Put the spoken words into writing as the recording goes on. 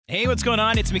Hey, what's going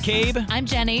on? It's McCabe. I'm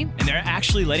Jenny. And they're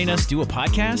actually letting us do a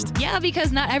podcast? Yeah,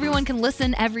 because not everyone can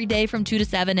listen every day from 2 to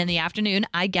 7 in the afternoon.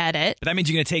 I get it. But that means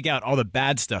you're going to take out all the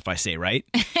bad stuff I say, right?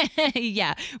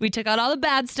 Yeah, we took out all the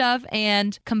bad stuff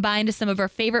and combined some of our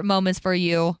favorite moments for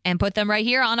you and put them right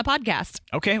here on a podcast.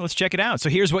 Okay, let's check it out. So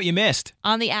here's what you missed.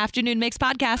 On the Afternoon Mix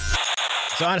podcast.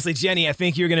 So honestly, Jenny, I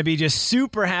think you're going to be just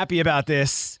super happy about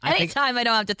this. Anytime I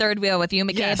don't have to third wheel with you,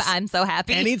 McCabe, Yes. I'm so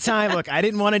happy. Anytime. Look, I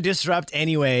didn't want to disrupt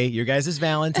anyway. Your guys'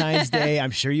 Valentine's Day.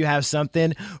 I'm sure you have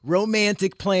something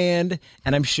romantic planned.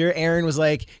 And I'm sure Aaron was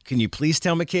like, can you please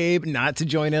tell McCabe not to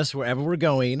join us wherever we're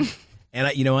going?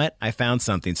 And you know what? I found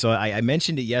something. So I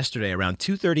mentioned it yesterday around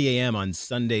 2:30 a.m. on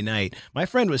Sunday night. My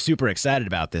friend was super excited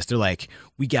about this. They're like,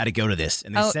 we got to go to this.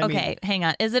 And they sent me. Hang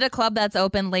on. Is it a club that's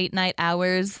open late night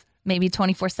hours? Maybe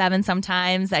 24/7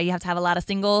 sometimes that you have to have a lot of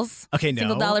singles? Okay, no.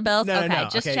 Single dollar bills? No, okay,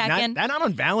 just okay, checking. Not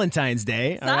on Valentine's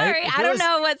Day. all right? Sorry, If I it don't was-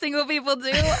 know what single people do.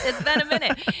 It's been a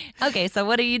minute. Okay, so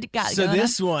what do you got So going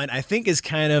this one I think is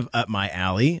kind of up my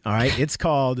alley. All right. It's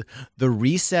called the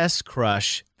Recess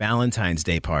Crush Valentine's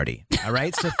Day Party. All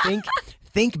right. So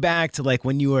think back to like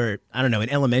when you were, I don't know, in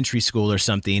elementary school or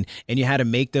something, and you had to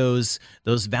make those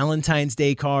Valentine's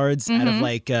Day cards out of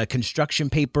like construction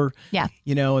paper. Yeah.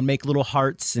 You know, and make little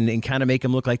hearts and kind of make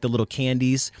them look like the little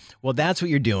candies. Well, that's what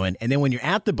you're doing. And then when you're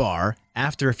at the bar,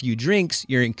 after a few drinks,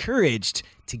 you're encouraged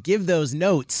to give those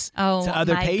notes to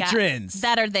other my God. patrons.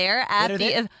 That are there at That are the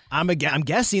there. I'm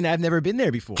guessing I've never been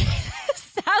there before.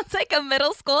 sounds like a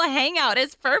middle school hangout.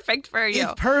 It's perfect for you.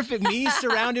 It's perfect. Me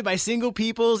surrounded by single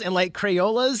peoples and like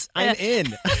Crayolas. I'm in.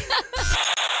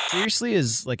 Seriously,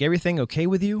 is like everything okay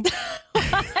with you?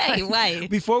 Hey, wait.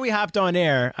 Before we hopped on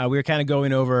air, we were kind of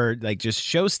going over like just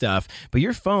show stuff. But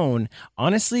your phone,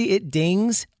 honestly, it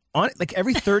dings on like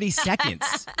every 30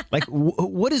 seconds. Like,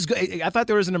 what is good? I thought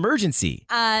there was an emergency.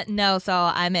 No, so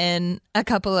I'm in a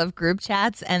couple of group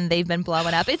chats and they've been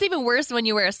blowing up. It's even worse when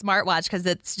you wear a smartwatch because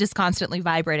it's just constantly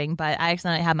vibrating. But I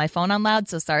accidentally had my phone on loud,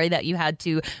 so sorry that you had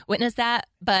to witness that.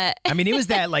 But I mean, it was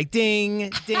that like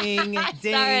ding, ding,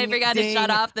 ding. sorry, I forgot ding. to shut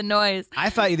off the noise. I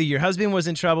thought either your husband was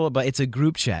in trouble, but it's a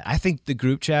group chat. I think the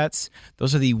group chats,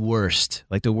 those are the worst,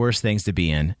 like the worst things to be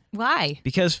in. Why?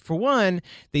 Because for one,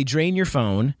 they drain your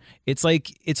phone. It's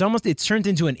like, it's turned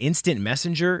into an instant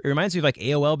messenger. It reminds me of like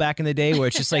AOL back in the day where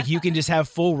it's just like you can just have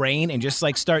full reign and just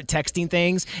like start texting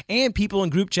things. And people in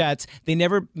group chats, they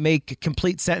never make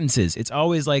complete sentences. It's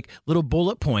always like little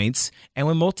bullet points. And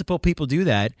when multiple people do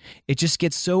that, it just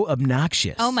gets so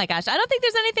obnoxious. Oh my gosh. I don't think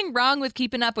there's anything wrong with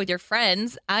keeping up with your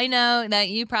friends. I know that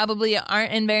you probably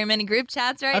aren't in very many group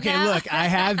chats right now. Okay, look, I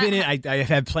have been in. I've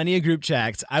had plenty of group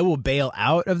chats. I will bail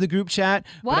out of the group chat.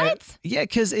 What? Yeah,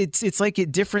 because it's like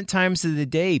at different times of the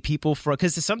day, people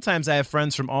because sometimes I have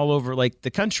friends from all over like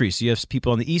the country. So you have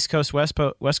people on the East Coast, West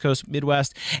Coast,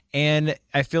 Midwest, and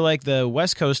I feel like the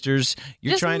West Coasters,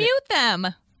 you're Just trying mute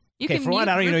them. You Okay, can for one,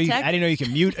 mute I group text. didn't know you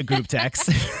can mute a group text.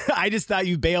 I just thought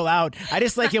you bail out. I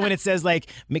just like it when it says like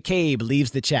McCabe leaves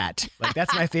the chat. Like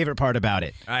that's my favorite part about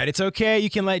it. All right, it's okay.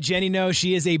 You can let Jenny know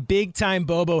she is a big time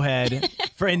Bobo head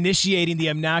for initiating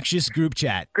the obnoxious group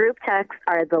chat. Group texts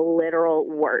are the literal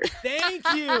worst. Thank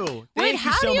you. Wait, Thank how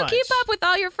you so do you much. keep up with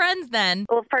all your friends then?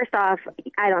 Well, first off,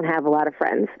 I don't have a lot of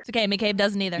friends. It's okay, McCabe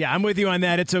doesn't either. Yeah, I'm with you on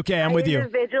that. It's okay. I'm with I you.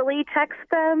 individually text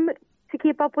them to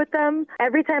keep up with them.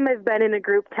 Every time I've been in a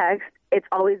group text, it's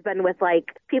always been with like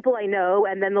people I know,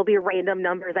 and then there'll be random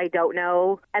numbers I don't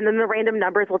know, and then the random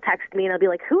numbers will text me and I'll be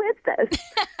like, who is this?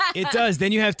 It does.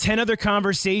 Then you have 10 other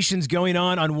conversations going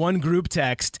on one group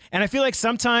text. And I feel like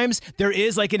sometimes there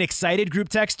is like an excited group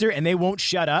texter and they won't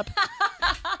shut up.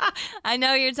 I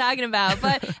know what you're talking about,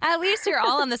 but at least you're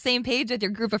all on the same page with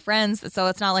your group of friends, so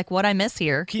it's not like what I miss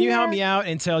here. Can you help me out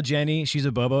and tell Jenny she's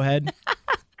a Bobo head?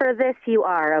 For this, you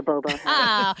are a bobo.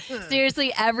 Ah,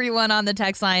 seriously, everyone on the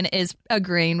text line is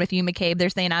agreeing with you, McCabe. They're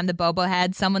saying I'm the bobo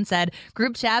head. Someone said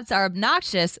group chats are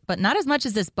obnoxious, but not as much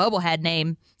as this bobo head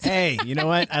name. Hey, you know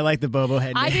what? I like the Bobo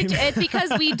head name. I do. It's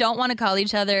because we don't want to call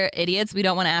each other idiots. We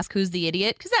don't want to ask who's the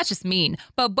idiot because that's just mean.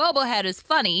 But bobohead is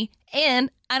funny,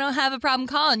 and I don't have a problem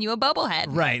calling you a bobohead.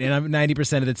 Right, and I'm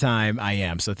 90% of the time I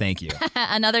am, so thank you.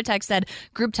 Another text said,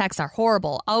 group texts are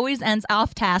horrible, always ends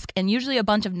off task, and usually a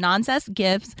bunch of nonsense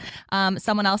gifs.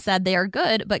 Someone else said they are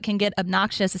good, but can get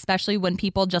obnoxious, especially when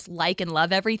people just like and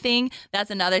love everything.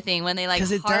 That's another thing, when they like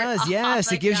Because it heart does, off,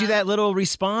 yes. like, it gives you that little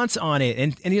response on it.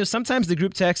 And you know, sometimes the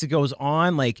group text, it goes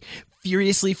on like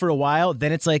furiously for a while.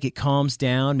 Then it's like it calms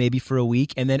down maybe for a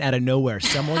week. And then out of nowhere,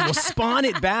 someone will spawn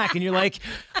it back. And you're like,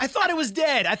 I thought it was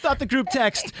dead. I thought the group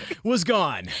text was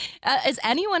gone. Is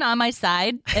anyone on my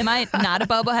side? Am I not a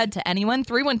bobohead to anyone?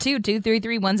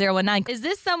 312-233-1019. Is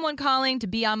this someone calling to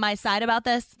be on my side about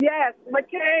this? Yes,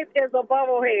 McCabe is a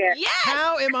bubblehead. Yes!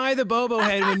 How am I the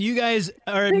bobohead when you guys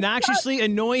are obnoxiously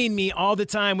annoying me all the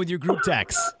time with your group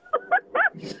texts?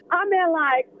 I'm in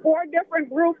like 4 different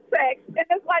group texts, and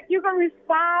it's like you can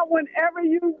respond whenever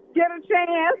you get a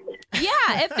chance.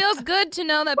 Yeah, it feels good to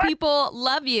know that people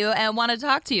love you and want to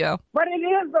talk to you. But it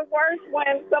is the worst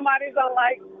when somebody's on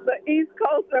like the East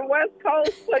Coast and West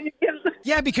Coast, so you get.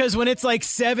 Yeah, because when it's like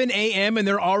 7 a.m. and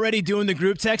they're already doing the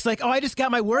group text, like, oh, I just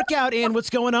got my workout in. What's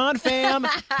going on, fam?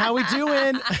 How we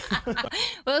doing?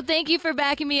 Well, thank you for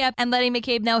backing me up and letting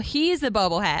McCabe know he's a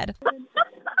bobblehead.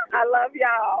 I love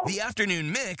y'all. The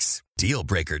afternoon mix. Deal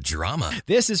breaker drama.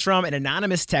 This is from an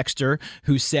anonymous texter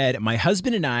who said, my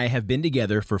husband and I have been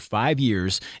together for 5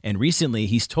 years, and recently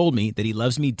he's told me that he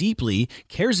loves me deeply,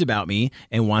 cares about me,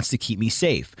 and wants to keep me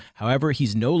safe. However,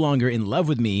 he's no longer in love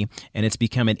with me, and it's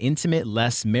become an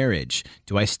intimate-less marriage.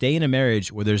 Do I stay in a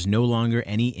marriage where there's no longer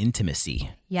any intimacy?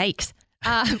 Yikes.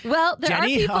 Well, there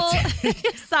Jenny, are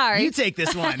people. Sorry. You take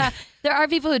this one. There are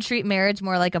people who treat marriage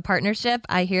more like a partnership.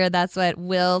 I hear that's what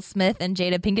Will Smith and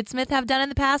Jada Pinkett Smith have done in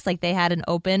the past. Like they had an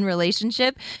open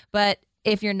relationship. But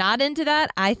if you're not into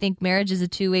that, I think marriage is a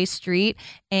two-way street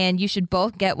and you should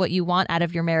both get what you want out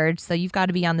of your marriage. So you've got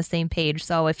to be on the same page.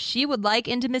 So if she would like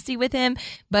intimacy with him,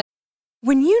 but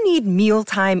when you need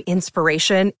mealtime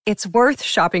inspiration, it's worth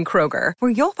shopping Kroger, where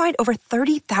you'll find over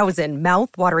 30,000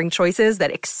 mouth-watering choices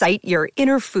that excite your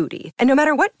inner foodie. And no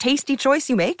matter what tasty choice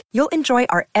you make, you'll enjoy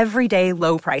our everyday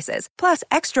low prices, plus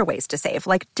extra ways to save,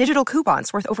 like digital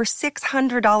coupons worth over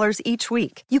 $600 each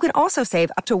week. You can also save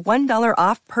up to $1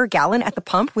 off per gallon at the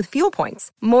pump with fuel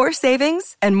points. More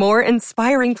savings and more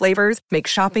inspiring flavors make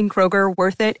shopping Kroger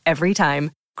worth it every time.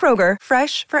 Kroger,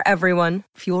 fresh for everyone.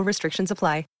 Fuel restrictions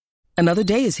apply. Another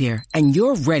day is here, and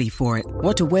you're ready for it.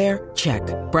 What to wear? Check.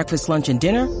 Breakfast, lunch, and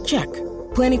dinner? Check.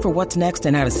 Planning for what's next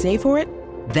and how to save for it?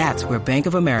 That's where Bank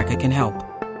of America can help.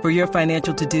 For your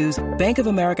financial to-dos, Bank of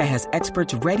America has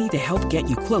experts ready to help get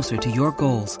you closer to your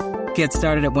goals. Get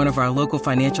started at one of our local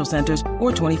financial centers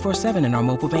or 24/7 in our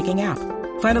mobile banking app.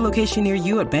 Find a location near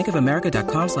you at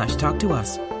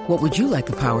bankofamerica.com/talktous. What would you like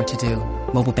the power to do?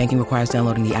 Mobile banking requires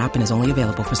downloading the app and is only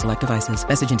available for select devices.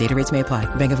 Message and data rates may apply.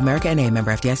 Bank of America NA,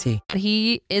 member FDIC. if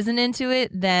he isn't into it,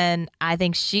 then I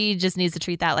think she just needs to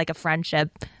treat that like a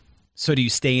friendship. So do you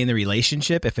stay in the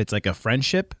relationship if it's like a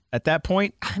friendship at that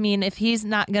point? I mean, if he's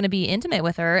not going to be intimate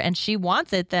with her and she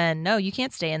wants it, then no, you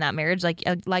can't stay in that marriage.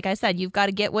 Like I said, you've got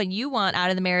to get what you want out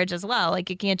of the marriage as well. Like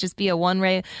it can't just be a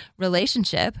one-way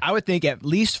relationship. I would think at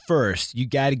least first you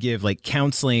got to give like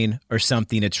counseling or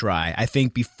something a try. I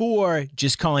think before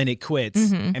just calling it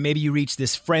quits and maybe you reach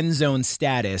this friend zone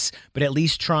status, but at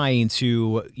least trying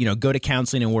to, go to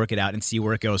counseling and work it out and see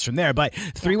where it goes from there. But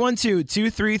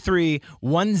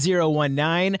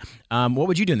 312-233-1019. What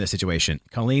would you do in this situation?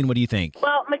 Colleen, what do you think?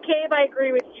 Well, McCabe, I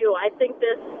agree with you. I think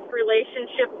this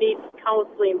relationship needs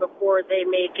counseling before they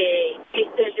make a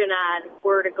decision on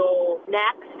where to go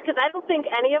next. Because I don't think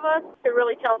any of us can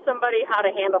really tell somebody how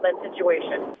to handle that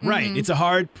situation. Right. It's a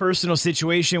hard personal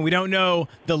situation. We don't know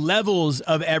the levels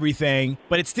of everything,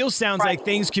 but it still sounds like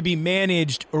things could be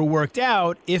managed or worked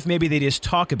out if maybe they just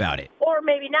talk about it. Or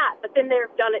maybe not, but then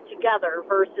they've done it together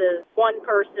versus one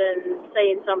person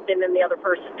saying something and the other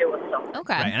person doing something.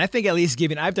 Okay. Right. And I think at least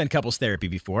I've done couples therapy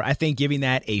before. I think giving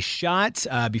that a shot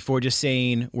before just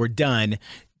saying we're done,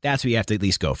 that's what you have to at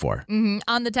least go for.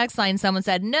 On the text line, someone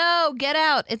said, no, get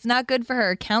out. It's not good for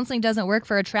her. Counseling doesn't work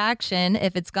for attraction.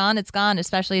 If it's gone, it's gone,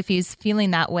 especially if he's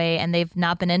feeling that way and they've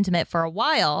not been intimate for a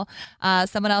while.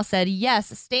 Someone else said,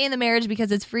 yes, stay in the marriage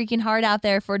because it's freaking hard out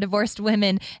there for divorced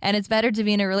women. And it's better to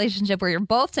be in a relationship where you're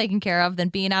both taken care of than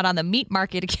being out on the meat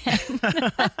market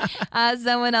again.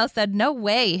 Someone else said, no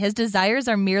way. His desires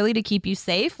are merely to keep you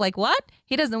safe. Like what?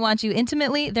 He doesn't want you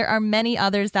intimately. There are many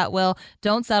others that will.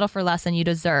 Don't settle for less than you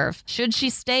deserve. Should she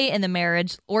stay in the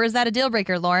marriage, or is that a deal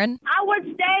breaker, Lauren? I would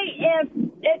stay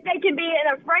if they can be in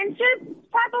a friendship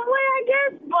type of way, I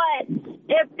guess. But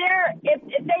if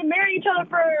they marry each other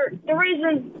for the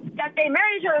reasons that they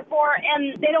married each other for,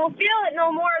 and they don't feel it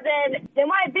no more, then they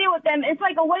might be with them. It's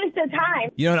like a waste of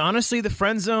time. You know, and honestly, the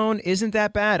friend zone isn't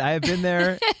that bad. I have been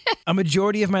there a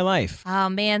majority of my life. Oh,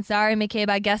 man, sorry, McCabe.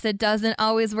 I guess it doesn't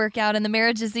always work out in the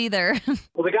marriages either.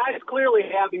 Well, the guy's clearly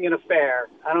having an affair.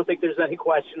 I don't think there's any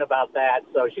question about that,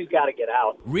 so she's got to get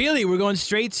out. Really? We're going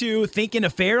straight to thinking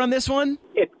affair on this one?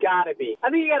 It's got to be. I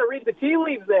think you got to read the tea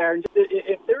leaves there.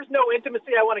 If there's no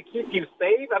intimacy, I want to keep you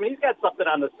safe. I mean, he's got something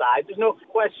on the side. There's no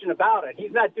question about it.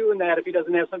 He's not doing that if he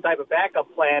doesn't have some type of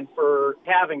backup plan for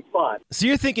having fun. So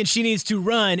you're thinking she needs to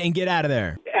run and get out of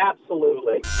there?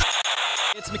 Absolutely.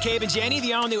 It's McCabe and Jenny,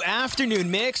 the all-new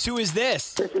afternoon mix. Who is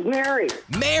this? This is Mary.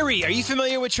 Mary, are you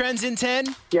familiar with Trends in 10?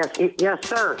 Yes,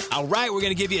 sir. All right, we're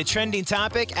going to give you a trending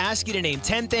topic, ask you to name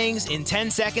 10 things in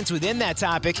 10 seconds within that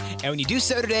topic. And when you do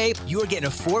so today, you are getting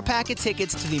a 4-pack of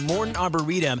tickets to the Morton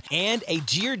Arboretum and a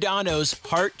Giordano's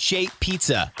heart-shaped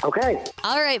pizza. Okay.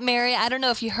 All right, Mary, I don't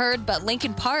know if you heard, but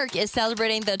Linkin Park is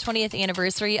celebrating the 20th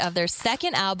anniversary of their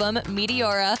second album,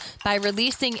 Meteora, by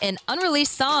releasing an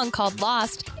unreleased song called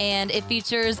Lost, and it features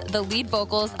the lead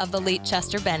vocals of the late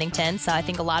Chester Bennington. So I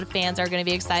think a lot of fans are going to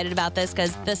be excited about this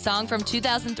because the song from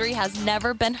 2003 has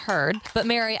never been heard. But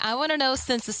Mary, I want to know,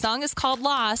 since the song is called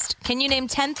Lost, can you name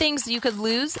 10 things you could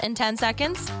lose in 10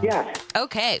 seconds? Yes.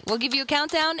 Okay, we'll give you a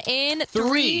countdown in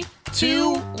 3,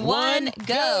 2, 1,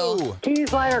 go.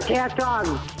 Keys, lighter, cat,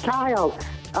 dog, child,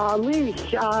 leash,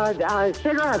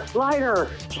 cigarettes, lighter,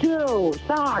 shoe,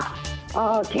 socks,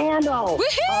 candle.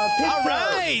 Woohoo! All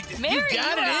right, Mary, you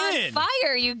got you were it in. on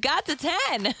fire. You got to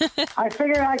 10. I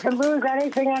figured I could lose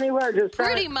anything, anywhere. Just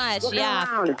Pretty much, yeah.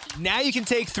 around. Now you can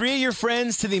take 3 of your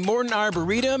friends to the Morton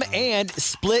Arboretum and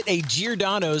split a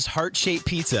Giordano's heart-shaped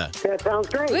pizza. That sounds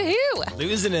great. Woohoo!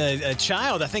 Losing a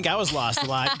child, I think I was lost a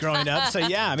lot growing up. So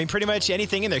yeah, I mean, pretty much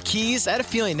anything in there. Keys, I had a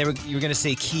feeling you were going to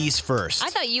say keys first. I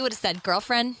thought you would have said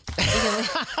girlfriend.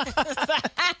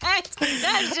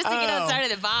 That's just to get outside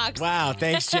of the box. Wow,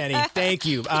 thanks, Jenny. Thank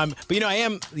you. But, I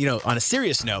am, on a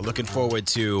serious note, looking forward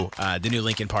to the new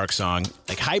Linkin Park song.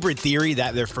 Like Hybrid Theory,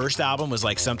 that their first album was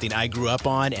like something I grew up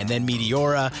on, and then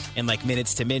Meteora and like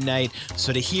Minutes to Midnight.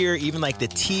 So to hear even like the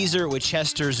teaser with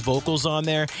Chester's vocals on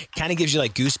there kind of gives you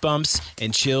like goosebumps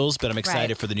and chills, but I'm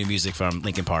excited for the new music from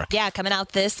Linkin Park. Yeah, coming out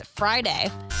this Friday.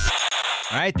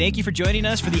 All right, thank you for joining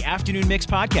us for the Afternoon Mix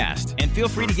podcast. And feel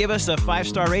free to give us a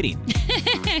 5-star rating.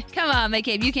 Come on,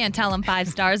 McCabe. You can't tell them 5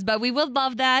 stars, but we would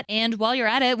love that. And while you're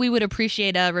at it, we would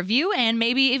appreciate a review and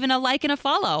maybe even a like and a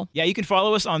follow. Yeah, you can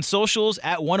follow us on socials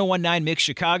at 1019 Mix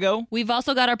Chicago. We've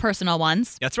also got our personal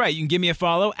ones. That's right. You can give me a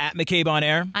follow at McCabe on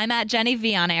Air. I'm at Jenny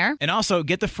V on Air. And also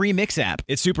get the free Mix app.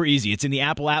 It's super easy. It's in the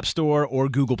Apple App Store or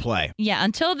Google Play. Yeah,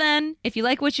 until then, if you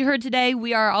like what you heard today,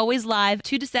 we are always live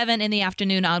 2 to 7 in the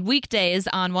afternoon on weekdays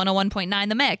on 101.9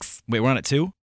 The Mix. Wait, we're on at 2?